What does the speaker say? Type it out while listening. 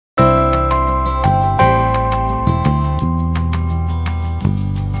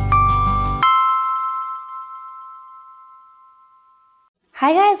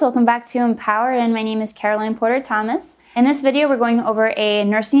Hi guys, welcome back to Empower, and my name is Caroline Porter Thomas. In this video, we're going over a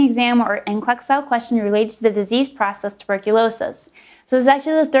nursing exam or NCLEX style question related to the disease process tuberculosis. So this is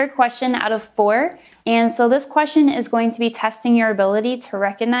actually the third question out of 4, and so this question is going to be testing your ability to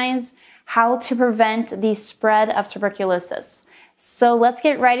recognize how to prevent the spread of tuberculosis. So let's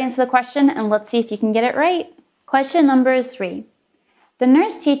get right into the question and let's see if you can get it right. Question number 3. The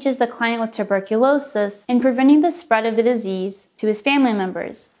nurse teaches the client with tuberculosis in preventing the spread of the disease to his family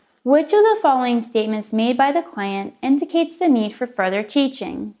members. Which of the following statements made by the client indicates the need for further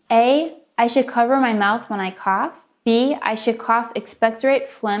teaching? A. I should cover my mouth when I cough. B. I should cough expectorate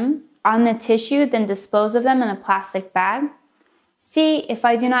phlegm on the tissue, then dispose of them in a plastic bag. C. If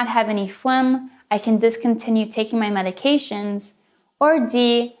I do not have any phlegm, I can discontinue taking my medications. Or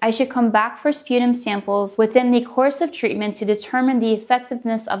D. I should come back for sputum samples within the course of treatment to determine the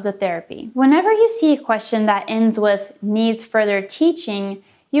effectiveness of the therapy. Whenever you see a question that ends with needs further teaching,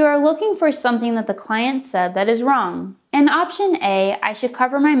 you are looking for something that the client said that is wrong. In option A, I should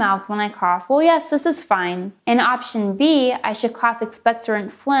cover my mouth when I cough, well yes, this is fine. In option B, I should cough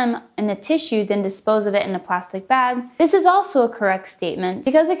expectorant phlegm in the tissue, then dispose of it in a plastic bag, this is also a correct statement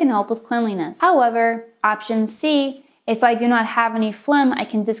because it can help with cleanliness. However, option C, if I do not have any phlegm, I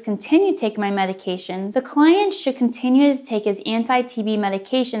can discontinue taking my medications. The client should continue to take his anti-TB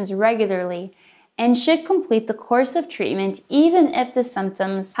medications regularly and should complete the course of treatment even if the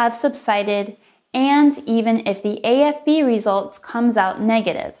symptoms have subsided and even if the AFB results comes out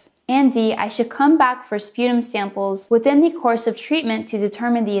negative. And D, I should come back for sputum samples within the course of treatment to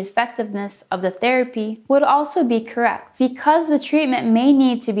determine the effectiveness of the therapy would also be correct because the treatment may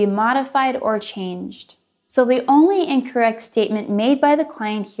need to be modified or changed. So the only incorrect statement made by the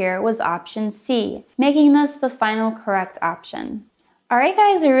client here was option C, making this the final correct option. Alright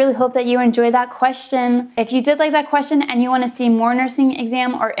guys, I really hope that you enjoyed that question. If you did like that question and you want to see more nursing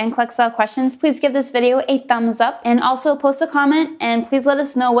exam or NCLEX style questions, please give this video a thumbs up and also post a comment and please let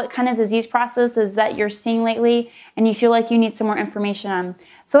us know what kind of disease processes that you're seeing lately and you feel like you need some more information on.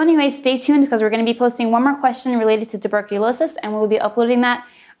 So anyway, stay tuned because we're going to be posting one more question related to tuberculosis and we'll be uploading that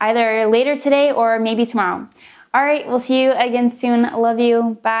either later today or maybe tomorrow. All right, we'll see you again soon. Love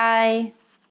you. Bye.